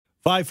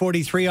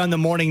5:43 on the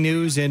morning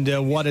news, and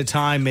what a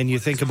time. And you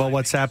think about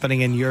what's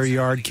happening in your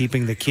yard,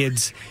 keeping the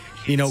kids,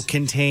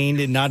 contained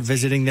and not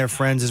visiting their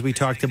friends, as we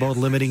talked about,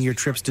 limiting your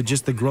trips to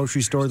just the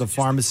grocery store, the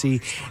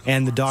pharmacy,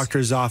 and the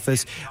doctor's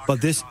office.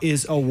 But this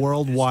is a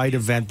worldwide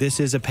event.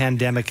 This is a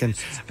pandemic, and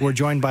we're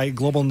joined by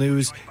Global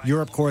News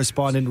Europe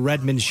correspondent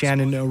Redmond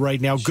Shannon right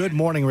now. Good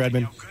morning,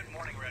 Redmond.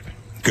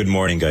 Good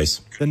morning,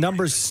 guys. The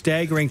numbers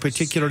staggering,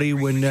 particularly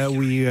when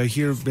we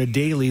hear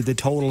daily the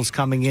totals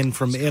coming in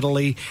from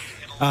Italy.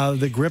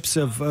 The grips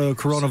of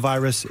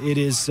coronavirus, it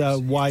is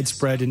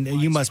widespread, and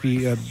you must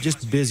be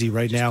just busy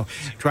right now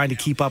trying to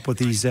keep up with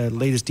these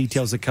latest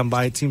details that come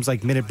by. It seems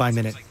like minute by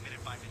minute.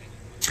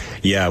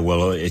 Yeah,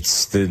 well,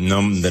 it's the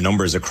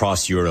numbers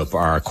across Europe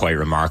are quite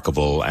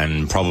remarkable,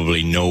 and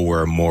probably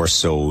nowhere more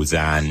so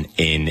than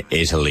in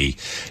Italy.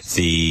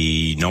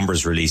 The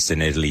numbers released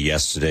in Italy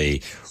yesterday,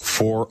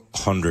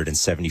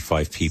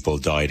 475 people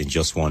died in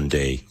just one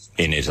day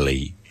in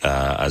Italy.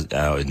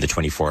 In the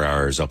 24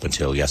 hours up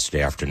until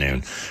yesterday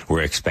afternoon.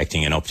 We're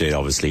expecting an update,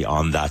 obviously,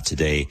 on that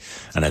today.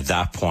 And at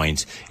that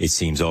point, it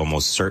seems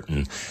almost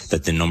certain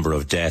that the number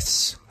of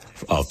deaths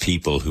of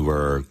people who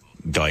were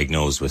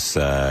diagnosed with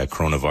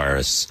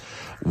coronavirus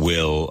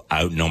will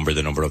outnumber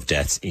the number of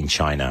deaths in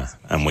China.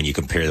 And when you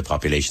compare the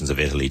populations of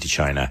Italy to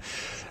China,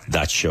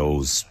 that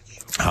shows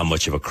how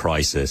much of a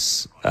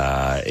crisis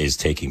is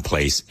taking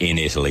place in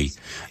Italy,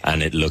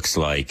 and it looks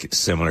like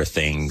similar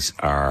things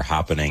are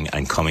happening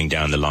and coming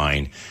down the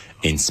line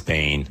in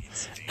Spain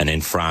and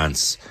in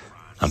France,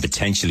 and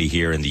potentially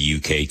here in the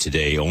UK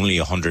today. Only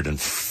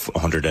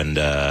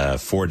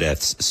 104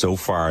 deaths so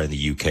far in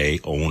the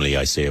UK, only,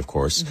 I say, of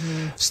course.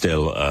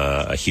 Still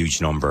a huge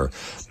number,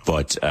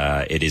 but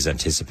it is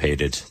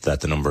anticipated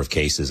that the number of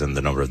cases and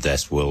the number of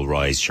deaths will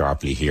rise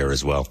sharply here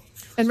as well.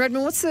 And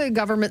Redmond, what's the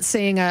government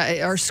saying?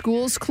 Are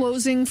schools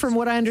closing, from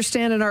what I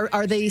understand? And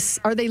are they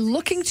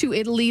looking to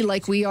Italy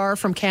like we are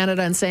from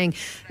Canada and saying,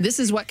 this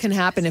is what can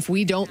happen if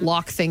we don't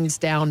lock things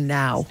down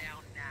now?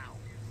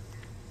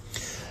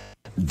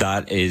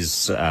 That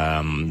is,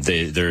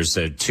 there's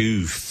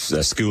two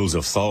schools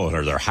of thought,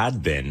 or there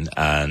had been,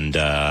 and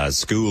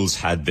schools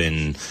had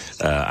been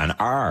and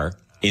are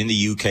in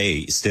the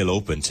UK still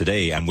open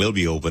today and will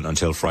be open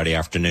until Friday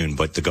afternoon.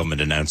 But the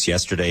government announced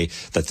yesterday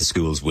that the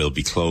schools will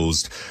be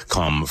closed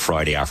come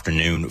Friday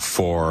afternoon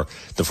for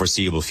the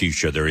foreseeable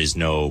future. There is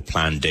no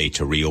planned date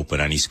to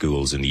reopen any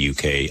schools in the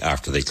UK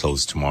after they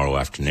close tomorrow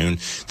afternoon.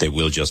 They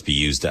will just be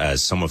used,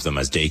 as some of them,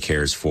 as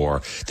daycares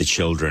for the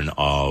children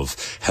of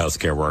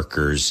healthcare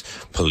workers,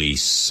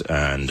 police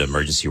and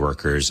emergency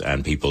workers,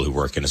 and people who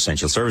work in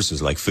essential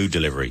services like food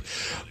delivery.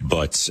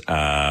 But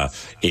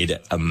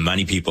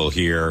many people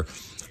here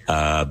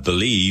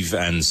believe,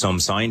 and some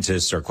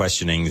scientists are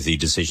questioning the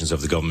decisions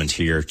of the government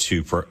here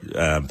to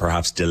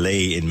perhaps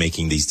delay in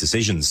making these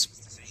decisions.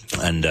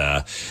 And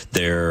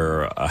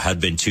there had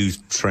been two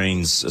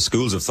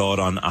schools of thought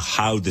on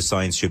how the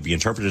science should be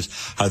interpreted,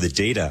 how the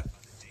data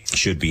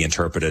should be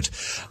interpreted.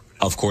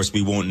 Of course,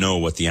 we won't know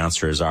what the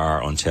answers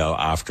are until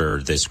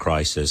after this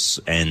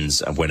crisis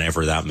ends,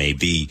 whenever that may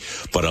be.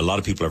 But a lot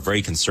of people are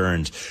very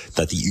concerned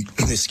that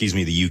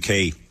the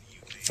UK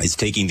is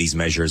taking these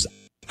measures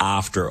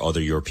after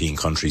other European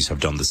countries have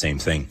done the same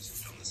thing.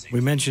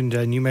 We mentioned,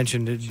 and you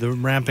mentioned the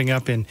ramping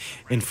up in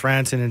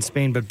France and in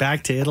Spain, but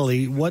back to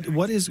Italy,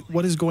 what is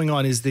going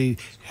on? Is the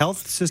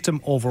health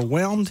system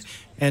overwhelmed?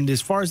 And as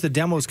far as the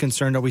demo is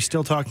concerned, are we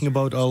still talking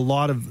about a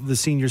lot of the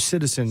senior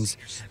citizens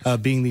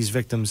being these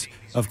victims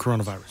of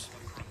coronavirus?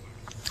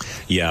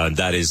 Yeah,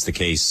 that is the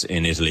case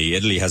in Italy.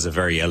 Italy has a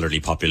very elderly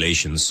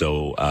population,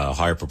 so a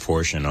higher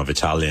proportion of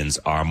Italians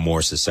are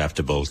more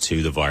susceptible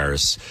to the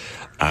virus,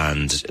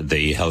 and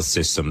the health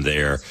system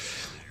there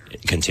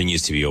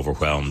continues to be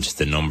overwhelmed.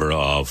 The number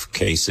of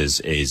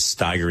cases is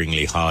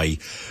staggeringly high.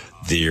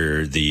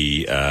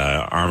 The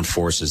armed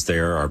forces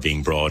there are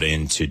being brought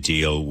in to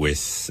deal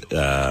with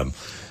the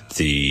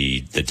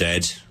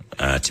dead.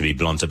 To be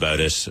blunt about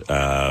it,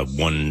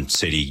 one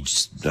city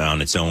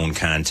on its own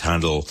can't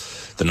handle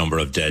the number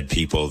of dead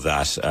people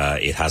that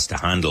it has to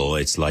handle.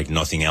 It's like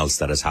nothing else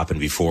that has happened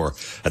before,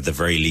 at the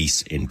very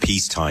least in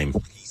peacetime.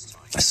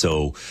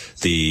 So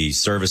the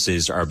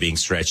services are being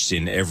stretched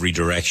in every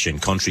direction.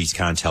 Countries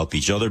can't help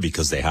each other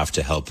because they have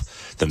to help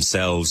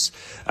themselves.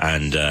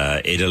 And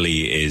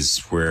Italy is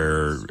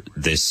where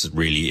this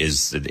really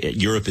is.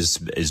 Europe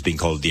is being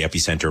called the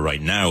epicenter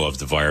right now of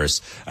the virus.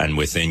 And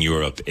within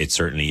Europe, it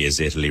certainly is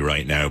Italy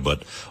right now.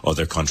 But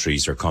other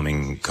countries are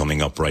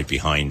coming up right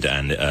behind.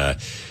 And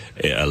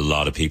a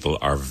lot of people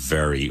are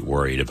very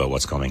worried about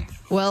what's coming.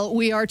 Well,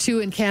 we are too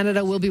in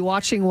Canada. We'll be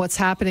watching what's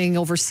happening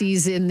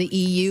overseas in the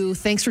EU.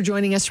 Thanks for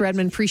joining us,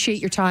 Redmond.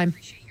 Appreciate your time.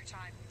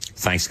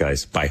 Thanks,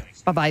 guys. Bye.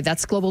 Bye-bye.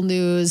 That's Global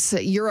News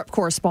Europe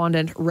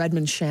correspondent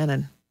Redmond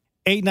Shannon.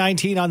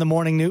 8:19 on the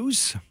morning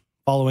news.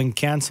 Following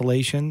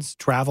cancellations,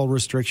 travel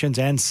restrictions,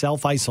 and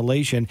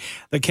self-isolation,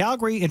 the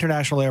Calgary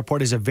International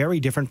Airport is a very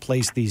different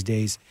place these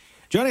days.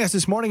 Joining us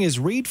this morning is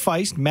Reid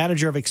Feist,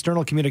 Manager of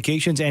External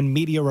Communications and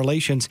Media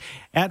Relations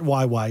at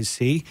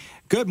YYC.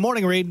 Good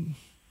morning, Reid.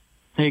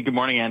 Hey, good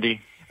morning,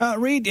 Andy.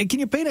 Reed, can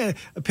you paint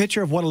a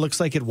picture of what it looks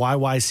like at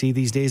YYC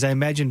these days? I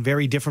imagine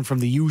very different from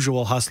the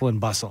usual hustle and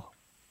bustle.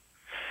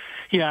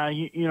 Yeah,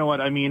 you know what?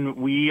 I mean,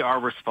 we are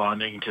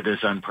responding to this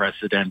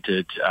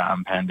unprecedented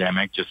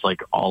pandemic, just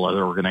like all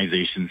other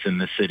organizations in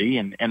the city.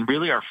 And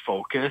really our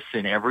focus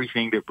in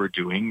everything that we're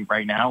doing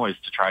right now is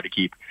to try to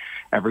keep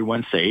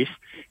everyone safe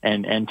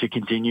and to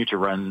continue to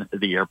run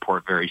the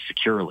airport very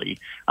securely.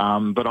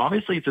 But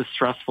obviously it's a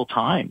stressful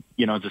time.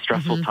 You know, it's a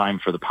stressful time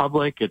for the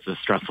public. It's a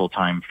stressful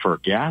time for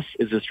guests.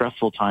 It's a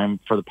stressful time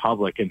for the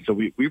public. And so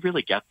we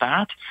really get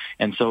that.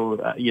 And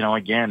so,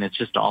 again, it's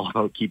just all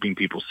about keeping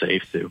people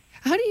safe, Sue.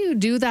 How do you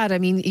do that? I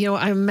mean,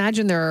 I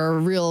imagine there are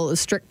real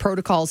strict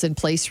protocols in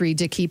place, Reed,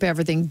 to keep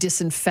everything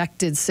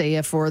disinfected,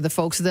 say, for the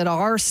folks that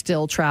are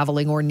still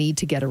traveling or need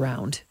to get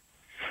around.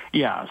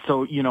 Yeah,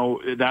 so,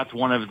 that's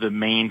one of the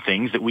main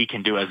things that we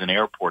can do as an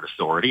airport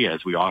authority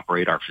as we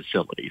operate our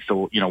facility.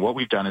 So, what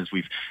we've done is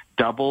we've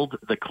doubled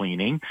the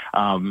cleaning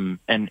and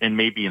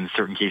maybe in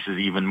certain cases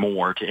even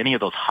more to any of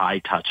those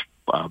high-touch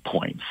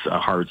points,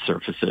 hard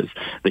surfaces,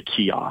 the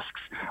kiosks.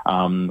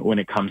 When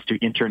it comes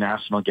to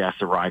international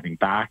guests arriving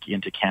back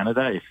into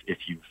Canada, if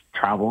you've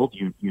traveled,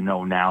 you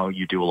know now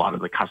you do a lot of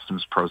the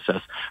customs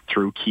process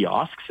through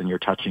kiosks and you're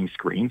touching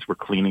screens. We're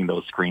cleaning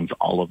those screens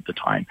all of the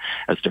time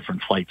as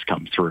different flights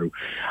come through.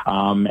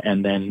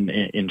 And then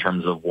in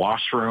terms of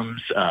washrooms,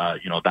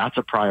 that's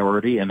a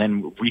priority. And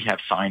then we have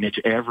signage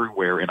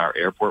everywhere in our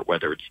airport,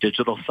 whether it's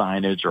digital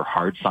signage or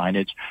hard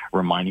signage,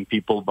 reminding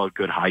people about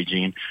good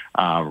hygiene,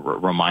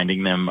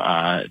 reminding them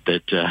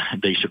that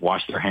they should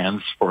wash their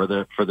hands for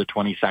the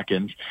 20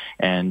 seconds,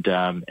 and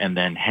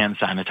then hand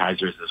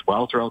sanitizers as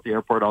well throughout the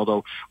airport.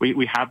 Although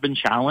we have been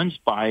challenged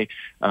by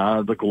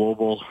the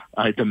global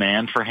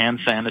demand for hand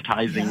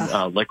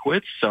sanitizing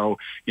liquids, so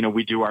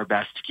we do our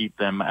best to keep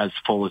them as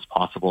full as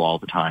possible all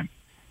the time.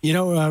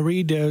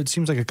 Reed, it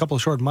seems like a couple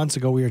of short months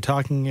ago we were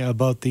talking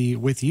about the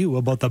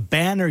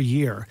banner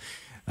year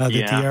that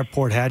the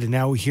airport had, and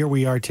now here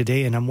we are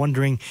today. And I'm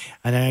wondering,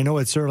 and I know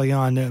it's early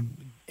on,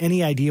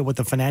 any idea what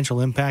the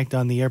financial impact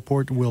on the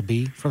airport will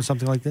be from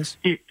something like this?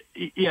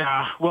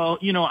 Yeah, well,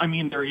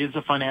 there is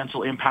a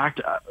financial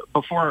impact.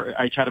 Before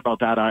I chat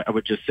about that, I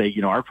would just say,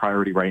 our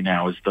priority right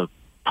now is the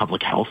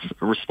public health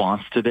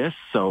response to this.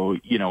 So,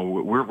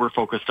 we're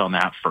focused on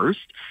that first.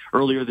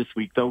 Earlier this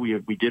week, though,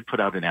 we did put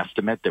out an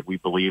estimate that we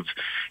believe,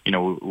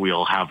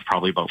 we'll have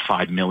probably about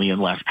 5 million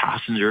less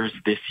passengers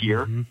this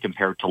year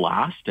compared to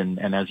last.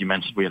 And as you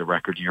mentioned, we had a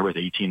record year with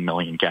 18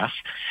 million guests.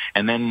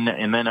 And then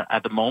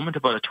at the moment,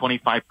 about a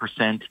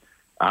 25%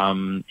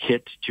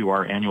 hit to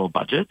our annual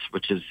budget,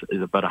 which is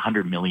about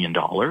 $100 million.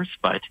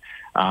 But,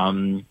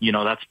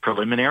 that's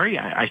preliminary.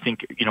 I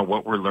think,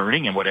 what we're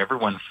learning and what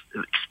everyone's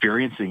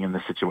experiencing in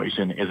this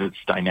situation is it's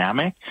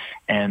dynamic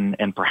and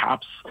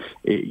perhaps,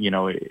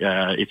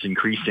 it's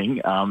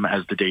increasing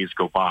as the days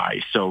go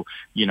by. So,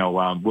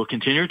 we'll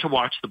continue to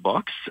watch the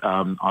books.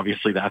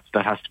 Obviously, that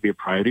has to be a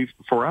priority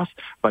for us.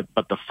 But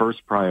the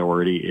first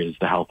priority is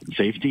the health and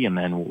safety, and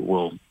then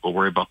we'll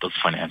worry about those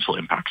financial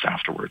impacts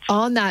afterwards.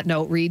 On that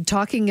note, Reed,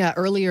 talking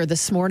earlier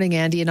this morning,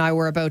 Andy and I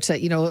were about,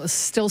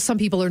 still some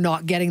people are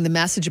not getting the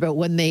message about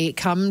when they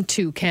come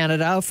to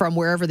Canada from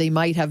wherever they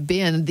might have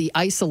been, the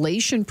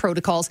isolation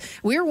protocols.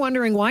 We were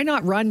wondering, why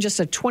not run just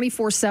a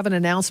 24/7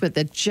 announcement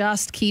that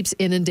just keeps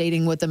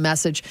inundating with the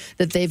message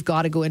that they've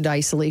got to go into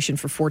isolation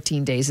for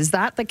 14 days? Is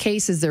that the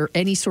case? Is there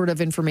any sort of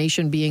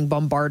information being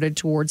bombarded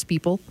towards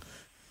people?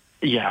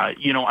 Yeah,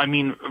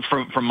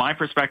 from my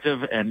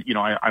perspective, and,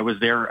 I was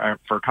there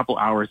for a couple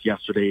hours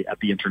yesterday at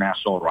the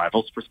international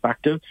arrivals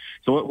perspective.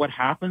 So what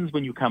happens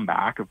when you come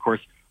back, of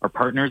course, our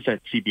partners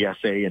at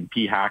CBSA and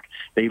PHAC,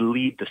 they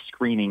lead the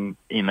screening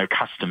in the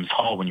customs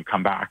hall when you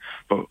come back.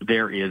 But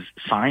there is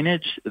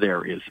signage,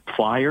 there is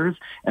flyers,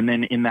 and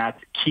then in that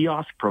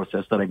kiosk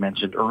process that I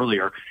mentioned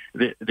earlier,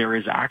 there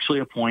is actually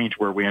a point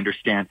where we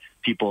understand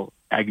people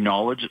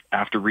acknowledge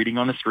after reading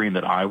on the screen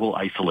that I will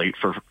isolate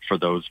for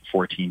those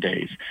 14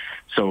 days.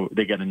 So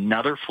they get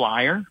another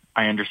flyer,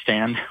 I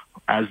understand,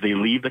 as they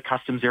leave the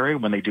customs area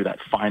when they do that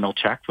final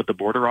check with the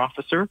border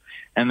officer.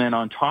 And then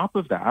on top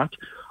of that,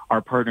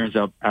 our partners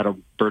at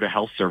Alberta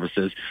Health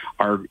Services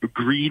are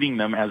greeting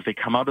them as they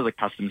come out of the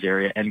customs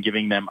area and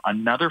giving them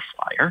another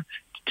flyer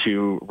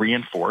to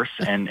reinforce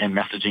and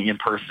messaging in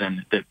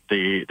person that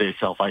they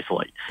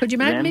self-isolate. Could you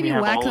imagine maybe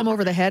whack them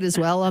over the head as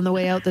well on the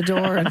way out the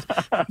door?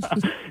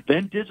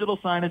 Then digital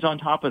signage on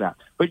top of that.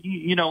 But,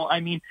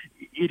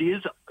 it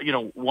is,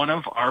 one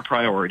of our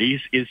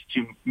priorities is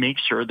to make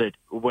sure that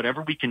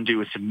whatever we can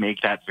do is to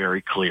make that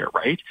very clear,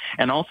 right?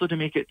 And also to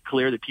make it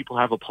clear that people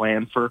have a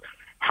plan for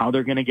how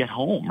they're going to get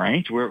home,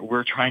 right?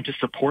 We're trying to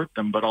support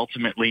them, but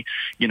ultimately,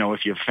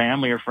 if you have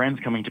family or friends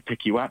coming to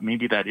pick you up,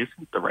 maybe that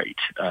isn't the right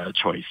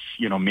choice.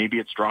 Maybe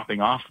it's dropping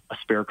off a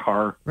spare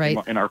car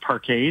in our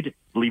parkade,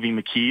 leaving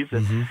the keys,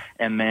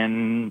 and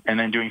then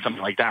doing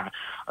something like that.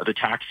 The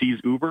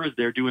taxis, Ubers,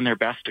 they're doing their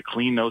best to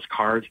clean those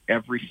cars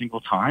every single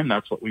time.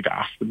 That's what we've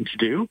asked them to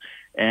do.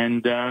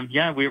 And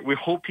we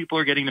hope people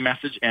are getting the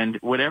message, and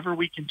whatever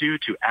we can do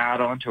to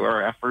add on to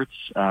our efforts,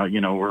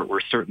 we're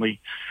certainly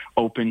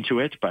open to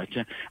it. But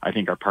I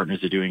think our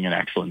partners are doing an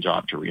excellent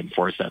job to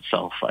reinforce that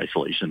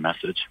self-isolation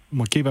message.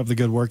 Well, keep up the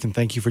good work, and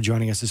thank you for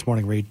joining us this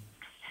morning, Reid.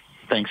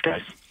 Thanks,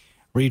 guys.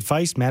 Reid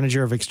Feist,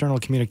 Manager of External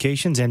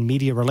Communications and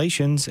Media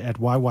Relations at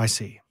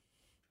YYC.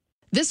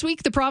 This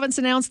week, the province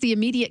announced the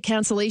immediate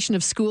cancellation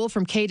of school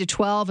from K to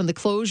 12 and the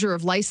closure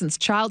of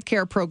licensed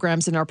childcare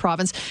programs in our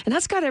province. And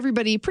that's got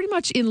everybody pretty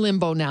much in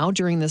limbo now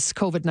during this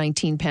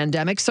COVID-19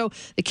 pandemic. So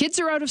the kids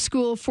are out of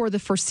school for the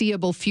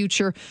foreseeable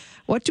future.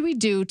 What do we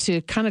do to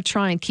kind of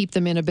try and keep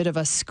them in a bit of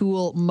a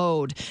school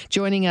mode?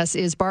 Joining us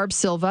is Barb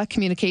Silva,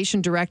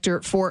 Communication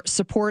Director for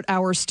Support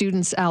Our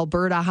Students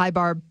Alberta. Hi,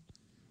 Barb.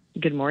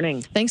 Good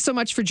morning. Thanks so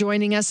much for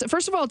joining us.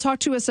 First of all, talk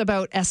to us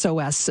about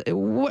SOS.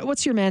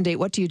 What's your mandate?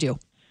 What do you do?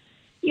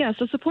 Yeah,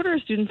 so Support Our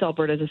Students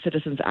Alberta is a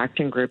citizens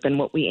acting group, and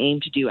what we aim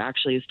to do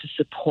actually is to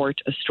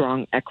support a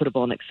strong,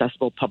 equitable, and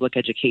accessible public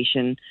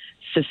education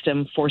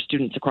system for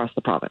students across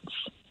the province.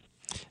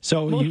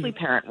 So mostly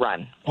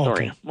parent-run.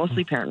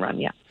 Mostly parent-run,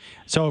 yeah.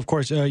 So, of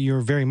course,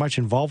 you're very much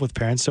involved with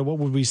parents. So what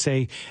would we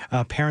say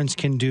parents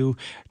can do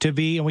to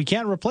be, and we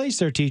can't replace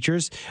their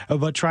teachers,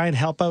 but try and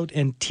help out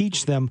and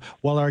teach them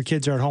while our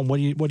kids are at home? What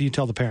do you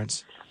tell the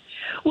parents?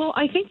 Well,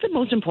 I think the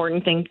most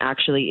important thing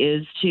actually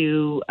is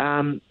to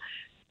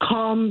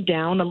calm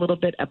down a little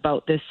bit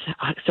about this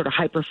sort of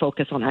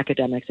hyper-focus on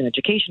academics and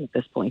education at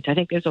this point. I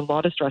think there's a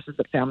lot of stresses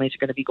that families are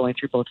going to be going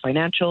through, both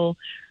financial,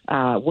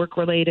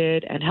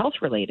 work-related, and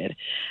health-related.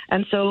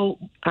 And so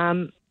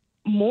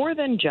more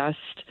than just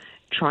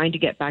trying to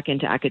get back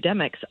into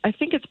academics, I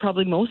think it's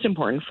probably most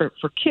important for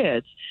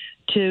kids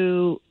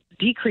to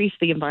decrease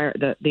the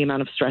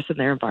amount of stress in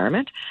their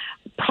environment.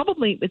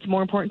 Probably it's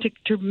more important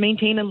to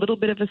maintain a little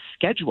bit of a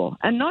schedule,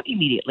 and not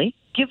immediately.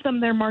 Give them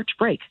their March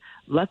break.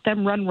 Let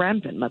them run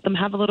rampant. Let them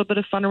have a little bit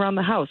of fun around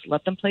the house.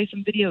 Let them play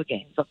some video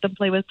games. Let them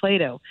play with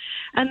Play-Doh.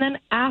 And then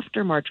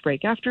after March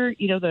break, after,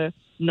 the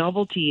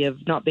novelty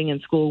of not being in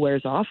school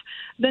wears off,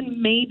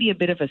 then maybe a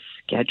bit of a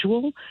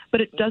schedule,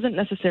 but it doesn't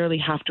necessarily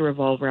have to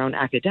revolve around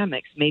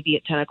academics. Maybe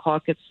at 10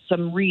 o'clock it's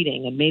some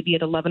reading, and maybe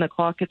at 11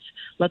 o'clock it's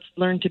let's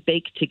learn to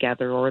bake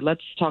together, or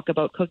let's talk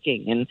about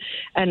cooking,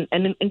 and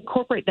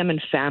incorporate them in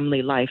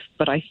family life.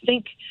 But I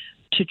think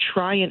to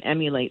try and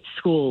emulate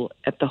school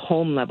at the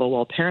home level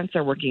while parents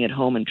are working at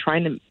home and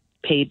trying to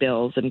pay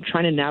bills and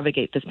trying to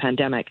navigate this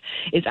pandemic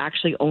is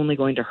actually only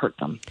going to hurt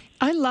them.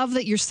 I love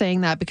that you're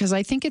saying that, because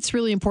I think it's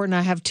really important.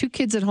 I have 2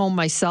 kids at home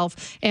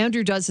myself.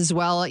 Andrew does as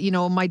well.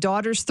 My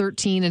daughter's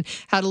 13 and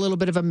had a little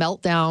bit of a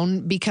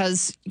meltdown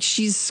because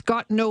she's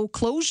got no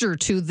closure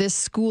to this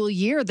school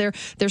year. They're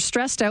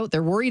stressed out.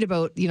 They're worried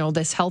about,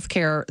 this health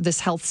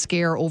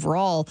scare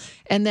overall.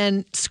 And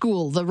then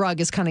school, the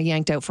rug is kind of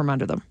yanked out from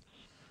under them.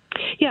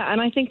 Yeah, and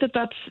I think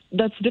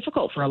that's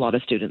difficult for a lot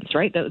of students,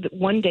 right?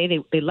 One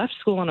day they left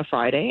school on a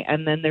Friday,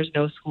 and then there's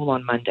no school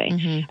on Monday.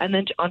 Mm-hmm. And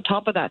then on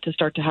top of that, to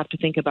start to have to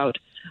think about,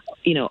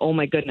 oh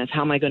my goodness,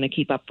 how am I going to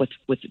keep up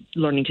with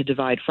learning to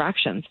divide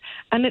fractions?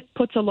 And it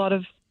puts a lot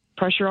of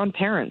pressure on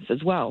parents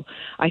as well.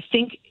 I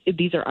think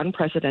these are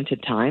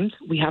unprecedented times.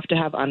 We have to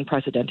have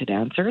unprecedented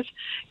answers.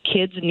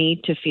 Kids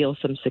need to feel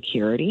some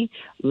security.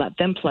 Let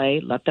them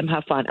play. Let them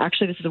have fun.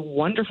 Actually, this is a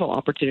wonderful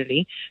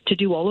opportunity to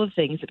do all of the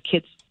things that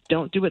kids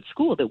don't do at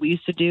school that we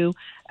used to do,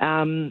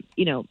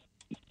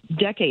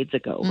 decades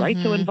ago, right?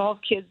 Mm-hmm. So involve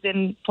kids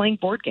in playing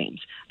board games.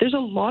 There's a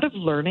lot of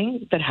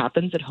learning that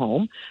happens at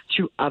home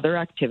through other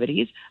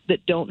activities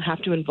that don't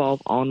have to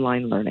involve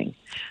online learning.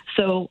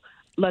 So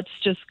let's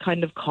just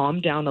kind of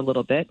calm down a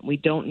little bit. We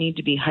don't need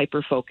to be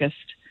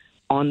hyper-focused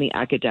on the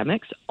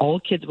academics. All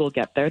kids will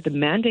get there. The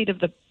mandate of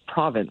the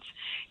province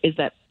is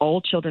that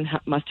all children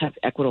must have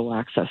equitable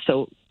access.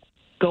 So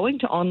going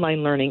to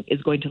online learning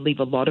is going to leave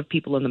a lot of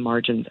people in the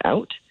margins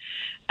out.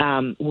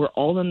 We're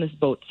all in this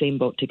same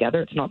boat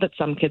together. It's not that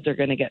some kids are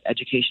going to get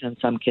education and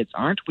some kids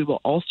aren't. We will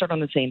all start on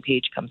the same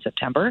page come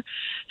September.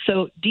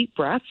 So deep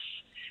breaths.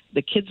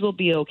 The kids will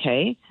be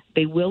okay.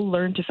 They will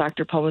learn to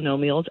factor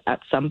polynomials at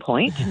some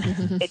point.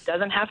 It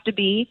doesn't have to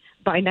be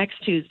by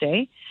next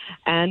Tuesday.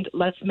 And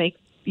let's make,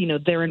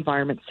 their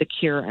environment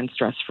secure and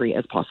stress-free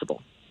as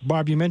possible.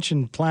 Barb, you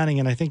mentioned planning,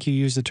 and I think you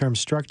used the term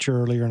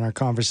structure earlier in our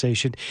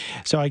conversation.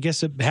 So I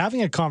guess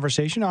having a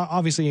conversation,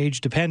 obviously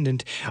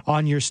age-dependent,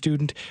 on your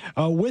student,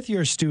 with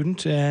your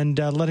student, and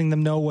letting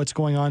them know what's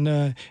going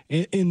on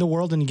in the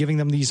world, and giving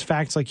them these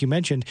facts, like you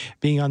mentioned,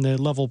 being on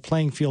the level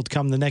playing field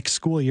come the next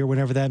school year,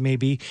 whenever that may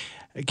be,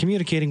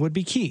 communicating would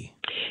be key.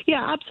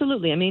 Yeah,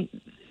 absolutely. I mean,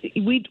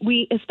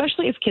 we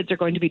especially if kids are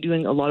going to be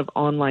doing a lot of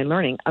online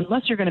learning,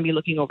 unless you're going to be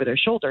looking over their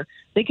shoulder,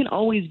 they can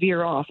always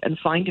veer off and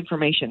find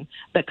information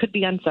that could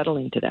be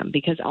unsettling to them,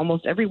 because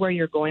almost everywhere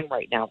you're going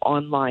right now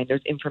online,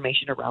 there's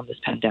information around this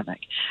pandemic,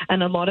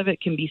 and a lot of it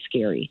can be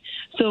scary.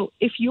 So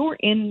if you're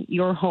in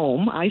your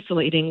home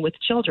isolating with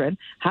children,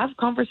 have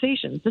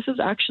conversations. This is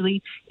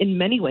actually in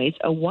many ways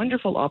a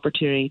wonderful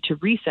opportunity to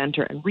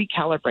recenter and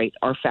recalibrate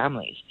our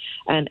families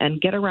and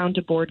get around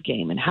to board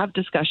game and have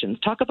discussions.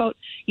 Talk about,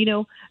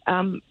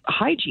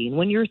 hygiene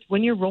when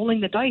you're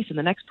rolling the dice and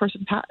the next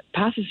person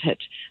passes it.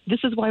 This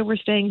is why we're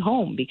staying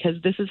home,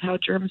 because this is how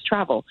germs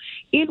travel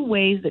in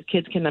ways that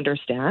kids can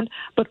understand,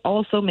 but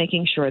also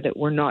making sure that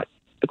we're not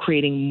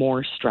creating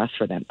more stress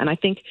for them. And I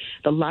think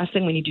the last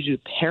thing we need to do,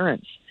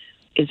 parents,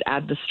 is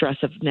add the stress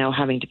of now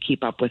having to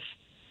keep up with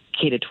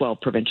K-12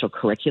 provincial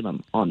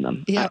curriculum on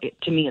them. Yeah.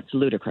 To me, it's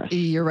ludicrous.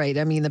 You're right.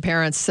 I mean, the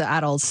parents,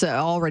 adults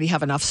already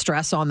have enough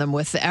stress on them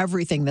with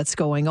everything that's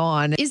going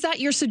on. Is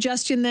that your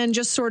suggestion then?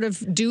 Just sort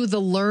of do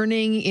the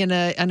learning in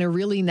a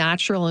really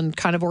natural and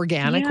kind of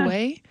organic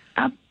way?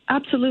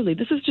 Absolutely.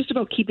 This is just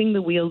about keeping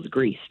the wheels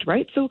greased,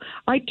 right? So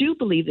I do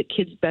believe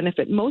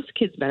that most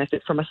kids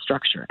benefit from a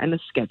structure and a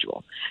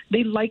schedule.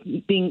 They like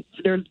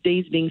their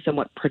days being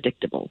somewhat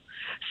predictable.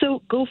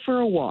 So go for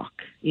a walk.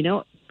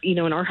 In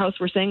our house,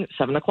 we're saying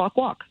 7 o'clock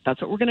walk.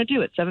 That's what we're going to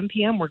do. At 7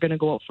 p.m., we're going to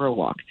go out for a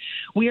walk.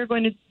 We are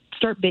going to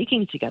start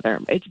baking together.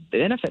 It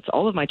benefits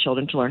all of my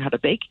children to learn how to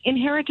bake.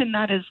 Inherent in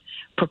that is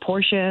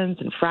proportions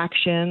and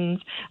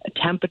fractions,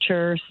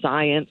 temperature,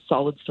 science,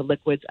 solids to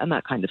liquids, and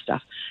that kind of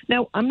stuff.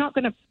 Now, I'm not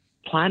going to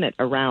plan it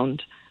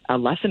around a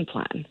lesson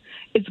plan.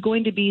 It's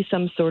going to be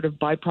some sort of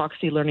by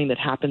proxy learning that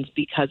happens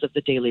because of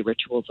the daily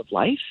rituals of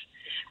life.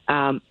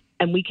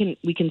 And we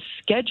can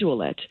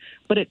schedule it,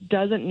 but it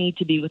doesn't need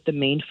to be with the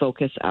main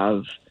focus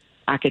of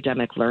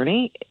academic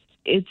learning.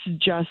 It's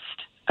just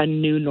a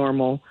new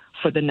normal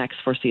for the next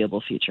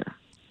foreseeable future.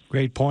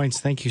 Great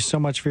points. Thank you so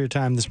much for your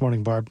time this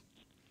morning, Barb.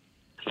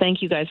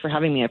 Thank you guys for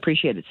having me. I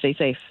appreciate it. Stay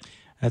safe.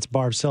 That's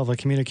Barb Silva,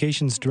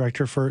 Communications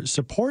Director for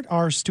Support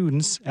Our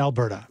Students,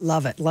 Alberta.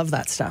 Love it. Love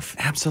that stuff.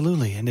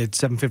 Absolutely. And it's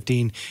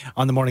 7:15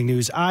 on the morning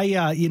news.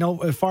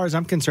 As far as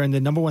I'm concerned, the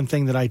number one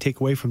thing that I take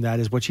away from that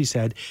is what she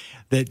said,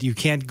 that you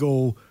can't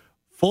go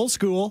full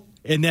school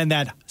and then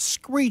that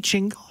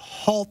screeching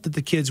halt that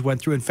the kids went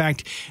through. In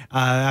fact,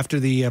 after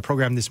the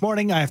program this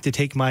morning, I have to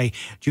take my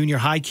junior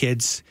high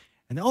kids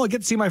and, I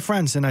get to see my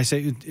friends. And I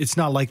say, it's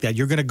not like that.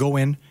 You're going to go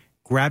in,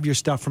 grab your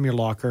stuff from your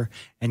locker,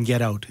 and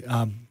get out.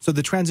 So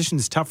the transition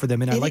is tough for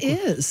them. And I like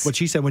what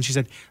she said when she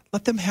said,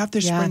 let them have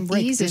their spring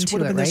break. This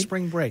would have been their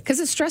spring break. Because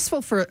it's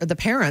stressful for the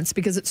parents,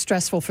 because it's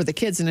stressful for the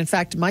kids. And in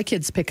fact, my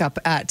kids pick up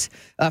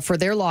for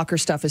their locker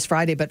stuff is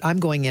Friday, but I'm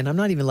going in. I'm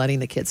not even letting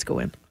the kids go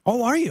in.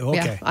 Oh, are you?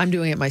 Okay. Yeah, I'm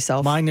doing it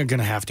myself. Mine are going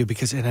to have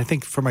to, and I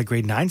think for my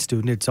grade 9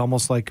 student, it's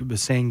almost like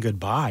saying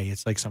goodbye.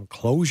 It's like some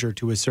closure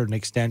to a certain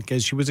extent,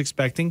 because she was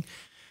expecting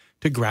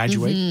to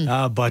graduate.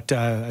 Mm-hmm. But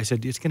I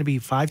said, it's going to be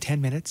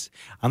 5-10 minutes.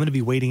 I'm going to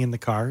be waiting in the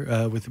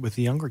car with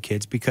the younger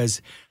kids,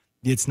 because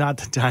it's not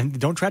the time.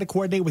 Don't try to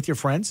coordinate with your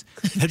friends.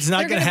 It's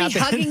not going to happen.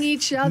 They're hugging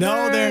each other.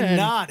 No, they're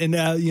not. And,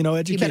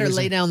 educators. You better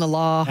lay down the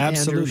law,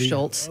 absolutely. Andrew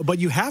Schultz. But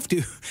you have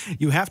to.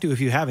 You have to if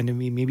you haven't. I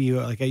mean,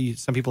 maybe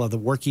some people have the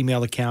work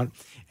email account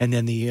and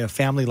then the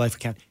family life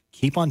account.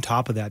 Keep on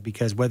top of that,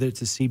 because whether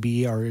it's a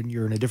CB or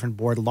you're in a different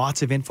board,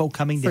 lots of info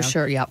coming down. For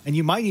sure, yeah. And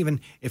you might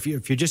even, if you're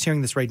just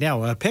hearing this right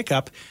now, pick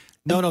up.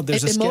 No,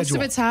 there's a schedule. Most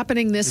of it's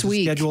happening this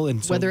week, schedule,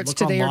 and so whether it's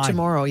today or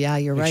tomorrow. Yeah,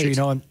 you're right. Sure you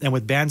know, and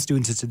with band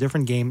students, it's a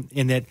different game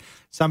in that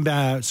some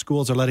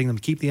schools are letting them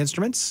keep the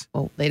instruments.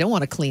 Oh, they don't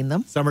want to clean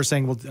them. Some are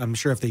saying, well, I'm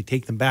sure if they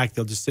take them back,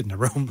 they'll just sit in a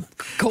room.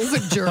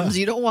 COVID germs.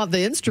 You don't want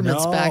the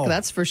instruments back,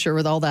 that's for sure,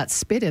 with all that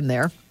spit in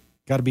there.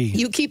 Got to be.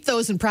 You keep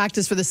those in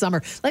practice for the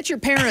summer. Let your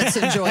parents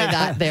enjoy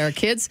that there,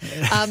 kids.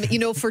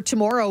 For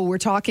tomorrow, we're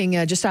talking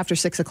just after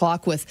 6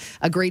 o'clock with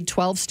a grade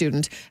 12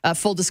 student.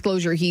 Full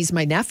disclosure, he's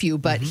my nephew,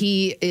 but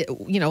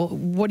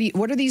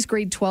what are these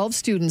grade 12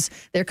 students?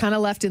 They're kind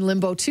of left in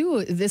limbo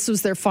too. This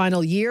was their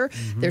final year.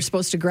 They're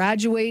supposed to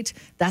graduate.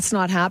 That's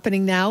not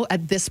happening now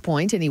at this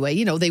point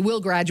anyway. They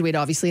will graduate,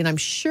 obviously, and I'm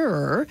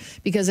sure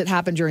because it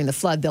happened during the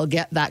flood, they'll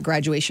get that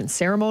graduation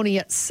ceremony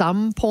at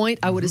some point,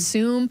 I would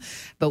assume.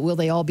 But will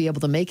they all be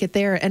able to make it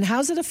there? And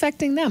how's it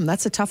affecting them?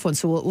 That's a tough one.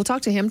 So we'll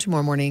talk to him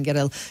tomorrow morning and get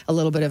a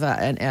little bit of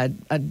an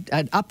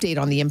update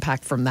on the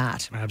impact from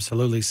that.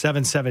 Absolutely.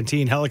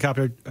 7:17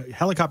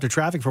 helicopter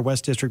traffic for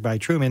West District by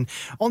Truman.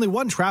 Only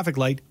one traffic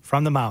light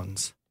from the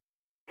mountains.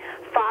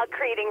 Fog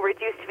creating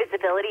reduced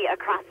visibility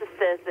across the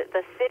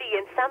city.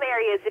 In some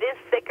areas, it is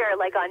thicker,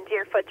 like on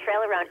Deerfoot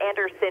Trail around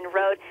Anderson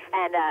Road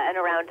and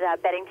around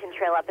Beddington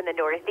Trail up in the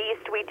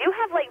northeast. We do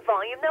have light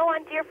volume, though,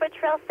 on Deerfoot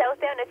Trail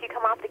southbound. As you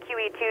come off the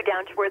QE2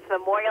 down towards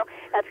Memorial,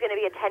 that's going to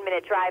be a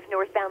 10-minute drive.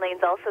 Northbound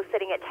lanes also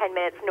sitting at 10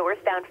 minutes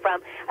northbound from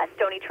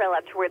Stony Trail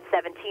up towards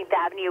 17th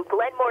Avenue.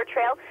 Glenmore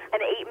Trail,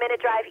 an 8-minute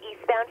drive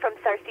eastbound from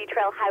Sarcee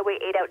Trail Highway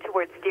 8 out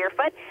towards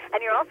Deerfoot.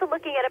 And you're also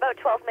looking at about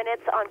 12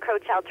 minutes on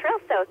Crowchild Trail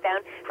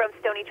southbound from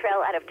Stony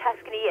Trail out of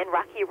Tuscany and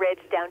Rocky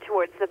Ridge down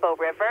towards the Bow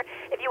River.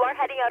 If you are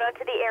heading out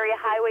onto the area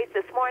highways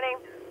this morning,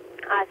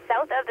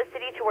 South of the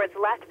city towards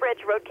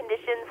Lethbridge, road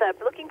conditions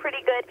looking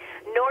pretty good.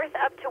 North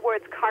up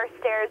towards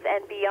Carstairs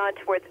and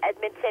beyond towards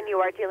Edmonton, you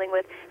are dealing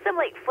with some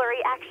late flurry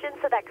action,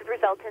 so that could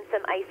result in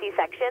some icy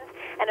sections.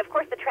 And of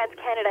course, the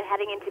Trans-Canada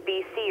heading into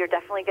BC, you're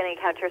definitely going to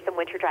encounter some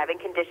winter driving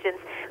conditions,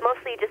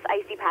 mostly just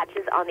icy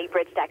patches on the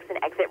bridge decks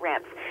and exit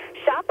ramps.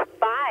 Shop,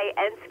 buy,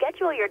 and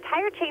schedule your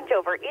tire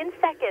changeover in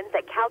seconds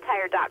at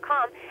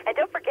caltire.com. And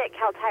don't forget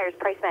Cal Tire's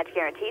price match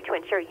guarantee to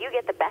ensure you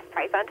get the best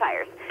price on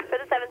tires.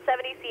 For the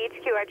 770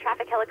 CHQR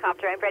traffic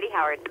helicopter, I'm Brady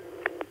Howard.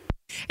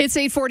 It's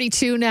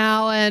 8:42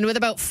 now, and with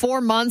about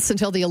 4 months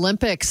until the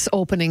Olympics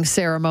opening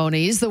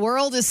ceremonies, the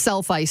world is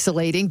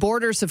self-isolating.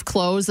 Borders have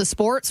closed. The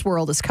sports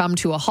world has come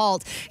to a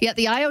halt. Yet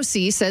the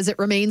IOC says it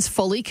remains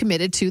fully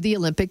committed to the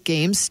Olympic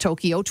Games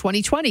Tokyo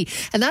 2020.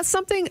 And that's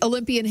something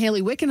Olympian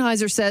Hayley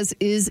Wickenheiser says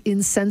is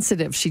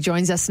insensitive. She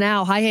joins us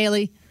now. Hi,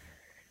 Hayley.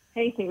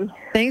 Thank you.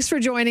 Thanks for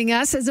joining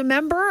us. As a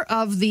member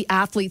of the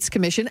Athletes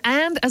Commission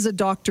and as a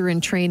doctor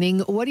in training,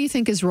 what do you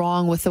think is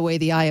wrong with the way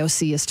the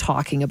IOC is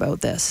talking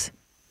about this?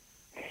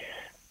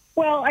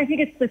 Well, I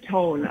think it's the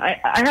tone. I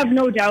have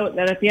no doubt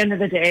that at the end of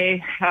the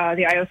day,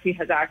 the IOC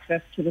has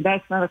access to the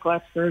best medical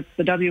experts,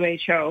 the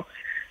WHO.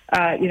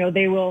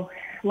 They will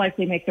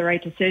likely make the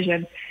right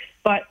decision.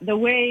 But the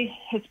way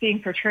it's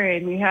being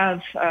portrayed, we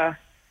have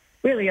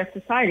really a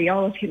society,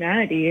 all of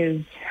humanity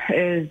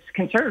is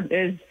concerned,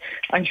 is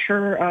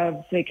unsure of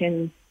if they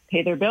can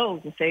pay their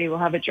bills, if they will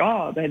have a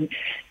job. And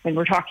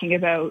we're talking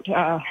about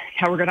how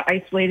we're going to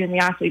isolate in the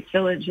athletes'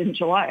 village in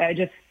July.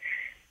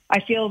 I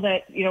feel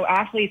that,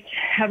 athletes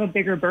have a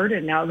bigger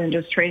burden now than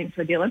just training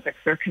for the Olympics.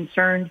 They're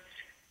concerned,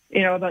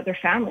 about their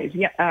families.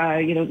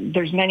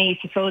 There's many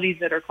facilities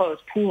that are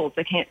closed, pools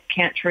they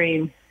can't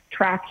train,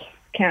 tracks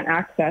can't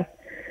access.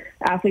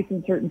 Athletes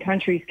in certain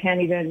countries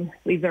can't even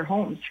leave their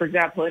homes, for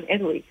example, in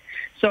Italy.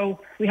 So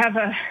we have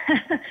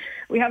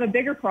a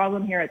bigger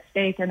problem here at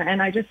stake.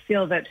 And I just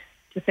feel that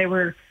to say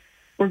we're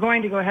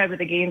going to go ahead with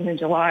the games in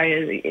July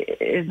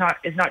is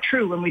not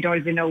true when we don't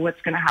even know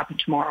what's going to happen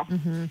tomorrow.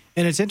 Mm-hmm.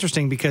 And it's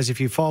interesting because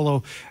if you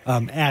follow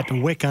at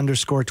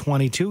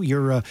Wick_22,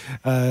 your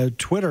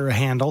Twitter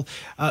handle,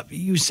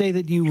 you say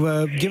that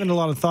you've given a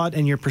lot of thought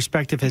and your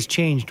perspective has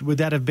changed. Would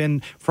that have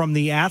been from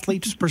the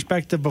athlete's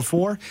perspective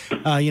before,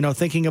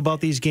 thinking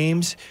about these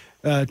games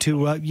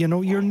to,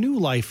 your new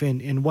life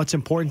and what's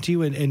important to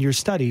you and your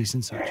studies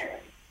and such?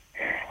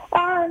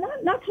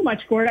 Not so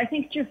much, Gord. I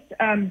think just...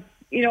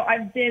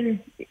 I've been,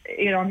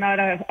 I'm not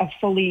a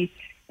fully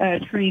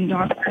trained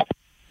doctor.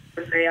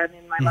 I'm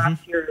in my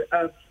last year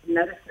of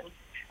medicine.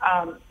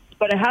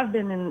 But I have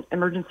been in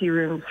emergency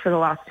rooms for the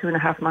last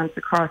 2.5 months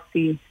across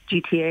the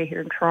GTA here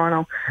in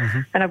Toronto. Mm-hmm.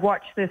 And I've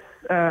watched this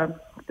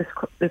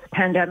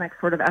pandemic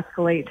sort of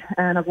escalate.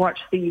 And I've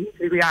watched the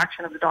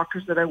reaction of the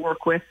doctors that I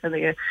work with and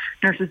the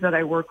nurses that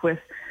I work with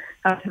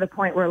to the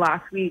point where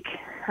last week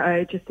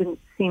it just didn't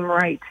seem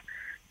right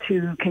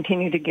to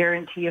continue to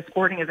guarantee a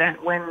sporting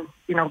event when,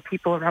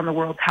 people around the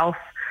world's health,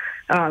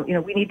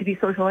 we need to be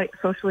socially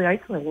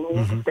isolated. We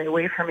need to stay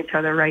away from each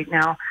other right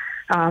now.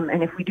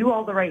 And if we do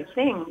all the right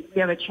things,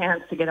 we have a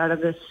chance to get out of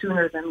this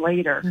sooner than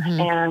later. Mm-hmm.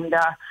 And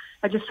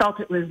I just felt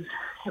it was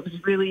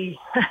really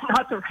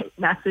not the right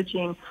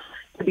messaging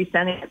to be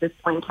sending at this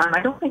point in time.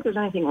 I don't think there's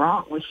anything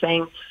wrong with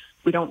saying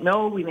we don't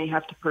know, we may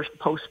have to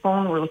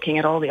postpone, we're looking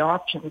at all the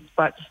options.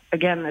 But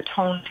again, the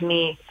tone to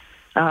me,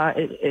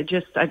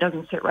 it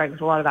doesn't sit right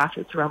with a lot of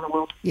athletes around the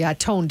world. Yeah,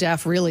 tone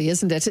deaf, really,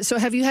 isn't it? So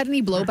have you had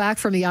any blowback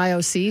from the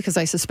IOC? Because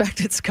I suspect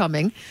it's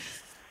coming.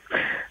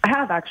 I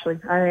have,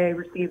 actually. I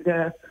received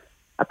a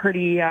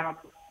pretty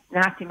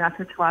nasty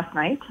message last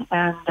night,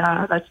 and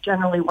that's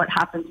generally what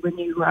happens when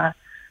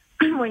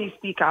you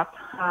speak up.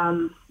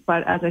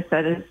 But as I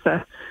said, it's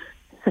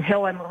a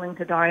hill I'm willing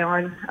to die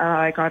on.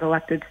 I got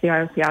elected to the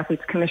IOC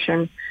Athletes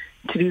Commission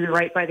to do the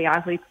right by the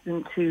athletes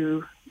and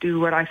to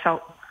do what I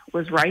felt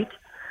was right.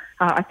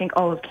 I think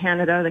all of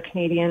Canada, the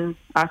Canadian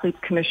Athletes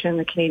Commission,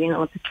 the Canadian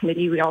Olympic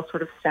Committee, we all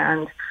sort of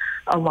stand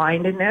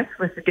aligned in this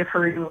with the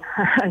differing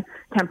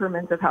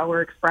temperaments of how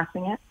we're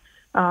expressing it,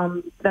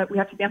 that we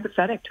have to be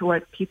empathetic to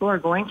what people are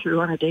going through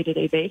on a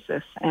day-to-day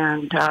basis.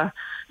 And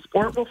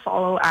sport will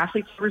follow.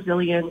 Athletes are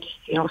resilient.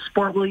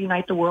 Sport will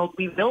unite the world.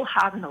 We will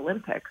have an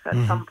Olympics at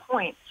some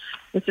point.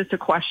 It's just a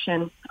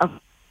question of...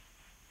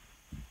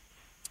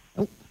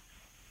 Oh,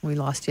 we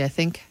lost you, I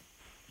think.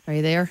 Are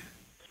you there?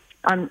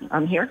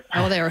 I'm here.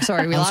 Oh, there.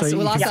 Sorry, we lost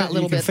that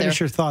little bit there. Finish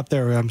your thought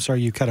there. I'm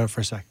sorry, you cut out for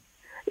a sec.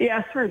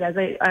 Yeah, sorry, guys.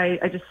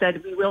 I just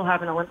said we will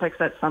have an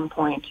Olympics at some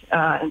point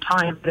in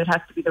time, but it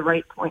has to be the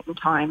right point in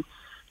time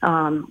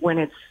when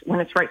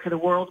it's right for the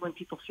world, when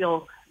people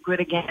feel good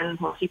again,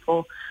 when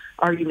people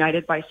are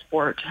united by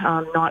sport,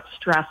 not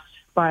stressed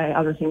by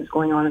other things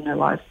going on in their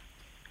lives.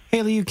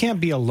 Hayley, you can't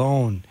be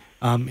alone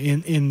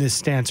in this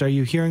stance. Are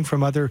you hearing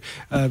from other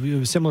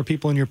similar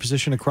people in your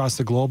position across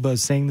the globe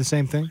saying the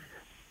same thing?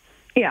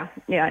 Yeah.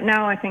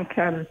 Now I think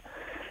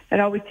it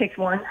always takes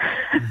one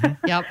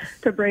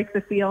to break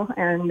the seal.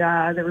 And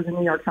there was a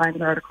New York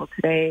Times article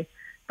today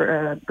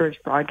for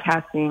British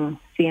Broadcasting,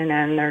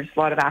 CNN. There's a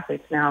lot of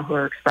athletes now who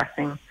are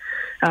expressing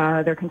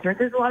their concerns.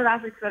 There's a lot of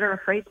athletes that are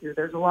afraid to.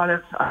 There's a lot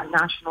of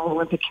National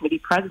Olympic Committee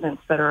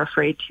presidents that are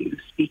afraid to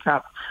speak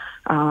up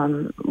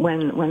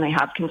when they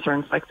have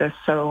concerns like this.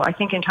 So I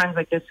think in times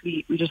like this,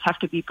 we just have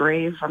to be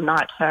brave. I'm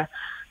not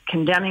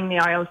condemning the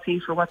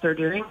IOC for what they're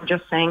doing. I'm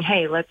just saying,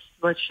 hey, let's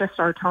shift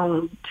our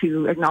tone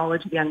to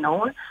acknowledge the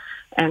unknown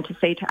and to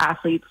say to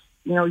athletes,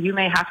 you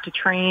may have to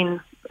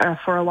train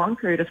for a long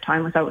period of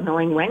time without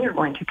knowing when you're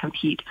going to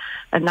compete.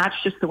 And that's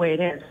just the way it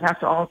is. We have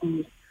to all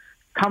be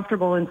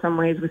comfortable in some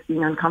ways with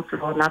being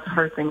uncomfortable, and that's a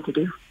hard thing to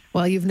do.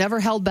 Well, you've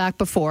never held back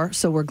before,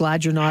 so we're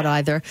glad you're not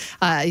either.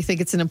 I think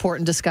it's an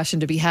important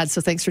discussion to be had,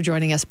 so thanks for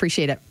joining us.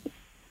 Appreciate it.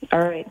 All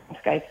right.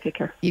 Thanks, guys. Take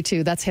care. You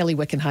too. That's Hayley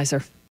Wickenheiser.